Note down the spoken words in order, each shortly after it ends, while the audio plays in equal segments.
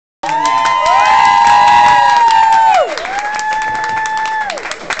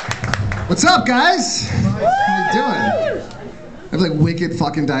up, guys? How you doing? I have like wicked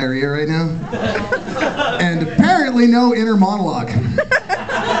fucking diarrhea right now. And apparently no inner monologue.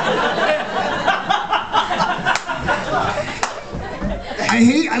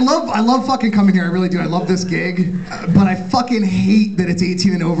 I love fucking coming here, I really do. I love this gig, but I fucking hate that it's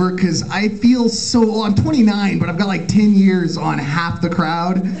 18 and over because I feel so old. I'm 29, but I've got like 10 years on half the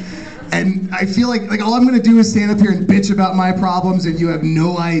crowd. And I feel like all I'm gonna do is stand up here and bitch about my problems, and you have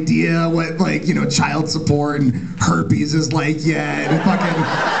no idea what, like, you know, child support and herpes is like yet, and fucking,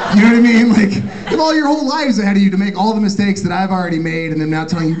 you know what I mean? Like, you have all your whole lives ahead of you to make all the mistakes that I've already made, and I'm now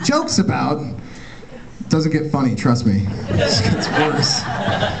telling you jokes about. It doesn't get funny, trust me. It just gets worse.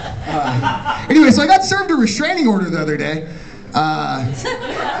 Anyway, so I got served a restraining order the other day.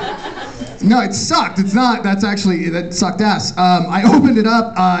 No, it sucked. It's not. That sucked ass. I opened it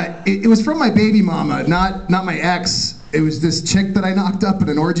up. It was from my baby mama, not my ex. It was this chick that I knocked up at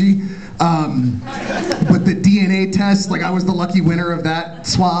an orgy. But the DNA test, like I was the lucky winner of that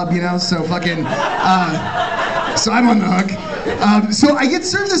swab, you know. So fucking. So I'm on the hook. So I get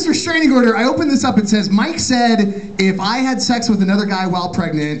served this restraining order. I open this up. It says, Mike said if I had sex with another guy while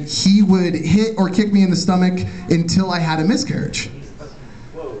pregnant, he would hit or kick me in the stomach until I had a miscarriage.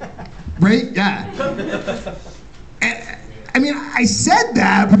 Right? Yeah. I mean, I said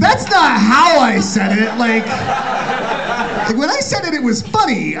that, but that's not how I said it. Like when I said it, it was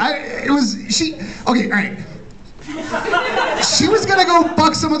funny. Okay, all right. She was gonna go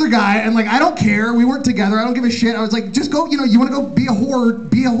fuck some other guy, and like, I don't care. We weren't together. I don't give a shit. I was like, just go, you know, you wanna go be a whore,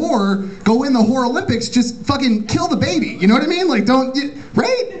 go win the whore Olympics, just fucking kill the baby. You know what I mean? Like,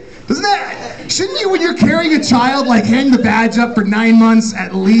 right? Doesn't that, shouldn't you, when you're carrying a child, like hang the badge up for 9 months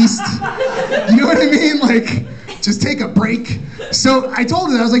at least? You know what I mean? Like, just take a break. So I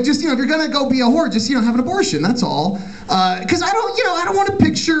told her, I was like, just, you know, if you're gonna go be a whore, just, you know, have an abortion, that's all. Cause I don't want to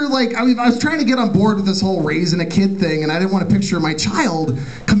picture, like, I was trying to get on board with this whole raising a kid thing, and I didn't want to picture my child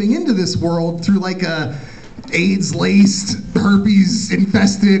coming into this world through like a AIDS-laced,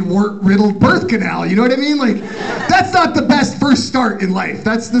 herpes-infested, wart-riddled birth canal, you know what I mean? Like, that's not the best first start in life.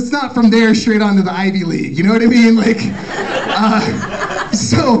 That's not from there straight onto the Ivy League, you know what I mean? Like,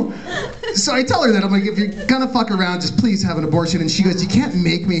 so I tell her that, I'm like, if you're gonna fuck around, just please have an abortion. And she goes, you can't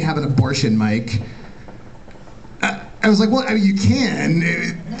make me have an abortion, Mike. I was like, well, I mean, you can.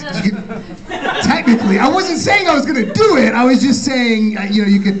 Technically, I wasn't saying I was gonna do it. I was just saying, you know,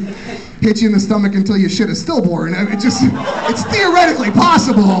 you could hit you in the stomach until you shit a stillborn. It's theoretically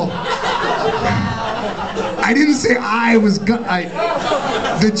possible. I didn't say I was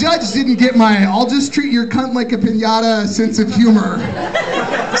the judge didn't get my, I'll just treat your cunt like a piñata sense of humor.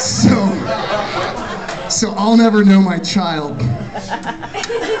 So I'll never know my child.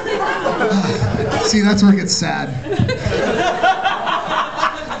 See, that's where it gets sad.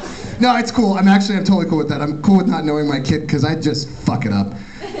 No, it's cool. I'm totally cool with that. I'm cool with not knowing my kid because I just fuck it up.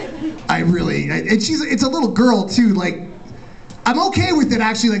 And it's a little girl too. Like, I'm okay with it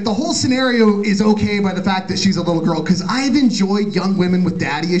actually. Like, the whole scenario is okay by the fact that she's a little girl, because I've enjoyed young women with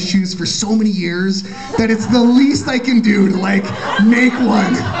daddy issues for so many years that it's the least I can do to like make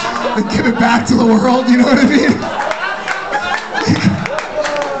one and give it back to the world. You know what I mean?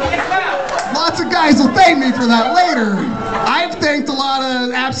 Lots of guys will thank me for that later. I've thanked a lot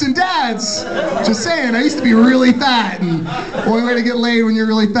of absent dads. Just saying, I used to be really fat, and the only way to get laid when you're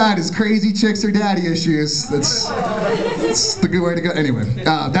really fat is crazy chicks or daddy issues. That's the good way to go. Anyway,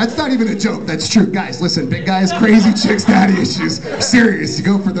 that's not even a joke. That's true. Guys, listen, big guys, crazy chicks, daddy issues. Serious, you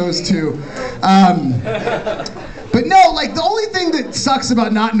go for those too. But no, like, the only thing that sucks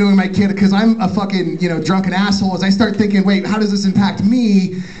about not knowing my kid, because I'm a fucking, you know, drunken asshole, is I start thinking, wait, how does this impact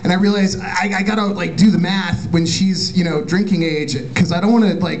me? And I realize I gotta, like, do the math when she's, you know, drinking age, because I don't want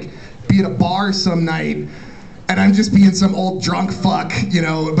to, like, be at a bar some night and I'm just being some old drunk fuck, you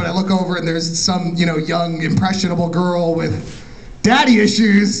know, but I look over and there's some, you know, young, impressionable girl with daddy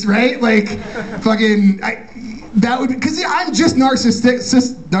issues, right? Like, fucking, that would, because I'm just narcissistic.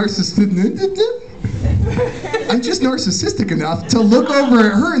 I'm just narcissistic enough to look over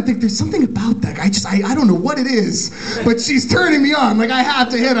at her and think there's something about that guy. I don't know what it is, but she's turning me on. Like, I have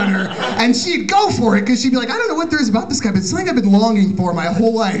to hit on her. And she'd go for it, because she'd be like, I don't know what there is about this guy, but it's something I've been longing for my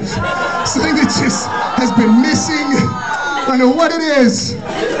whole life. Something that just has been missing. I don't know what it is.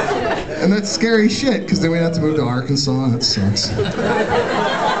 And that's scary shit, because then we'd have to move to Arkansas. That sucks.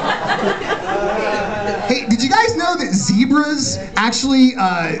 Hey, did you guys know that zebras actually,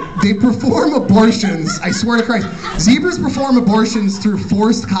 they perform abortions? I swear to Christ. Zebras perform abortions through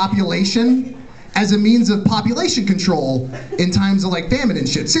forced copulation as a means of population control in times of like famine and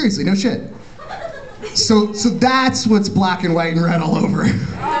shit. Seriously, no shit. So that's what's black and white and red all over.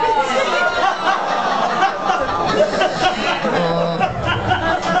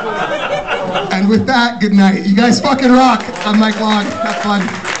 with that, good night. You guys fucking rock. I'm Mike Long. Have fun.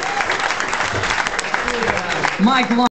 Mike Long.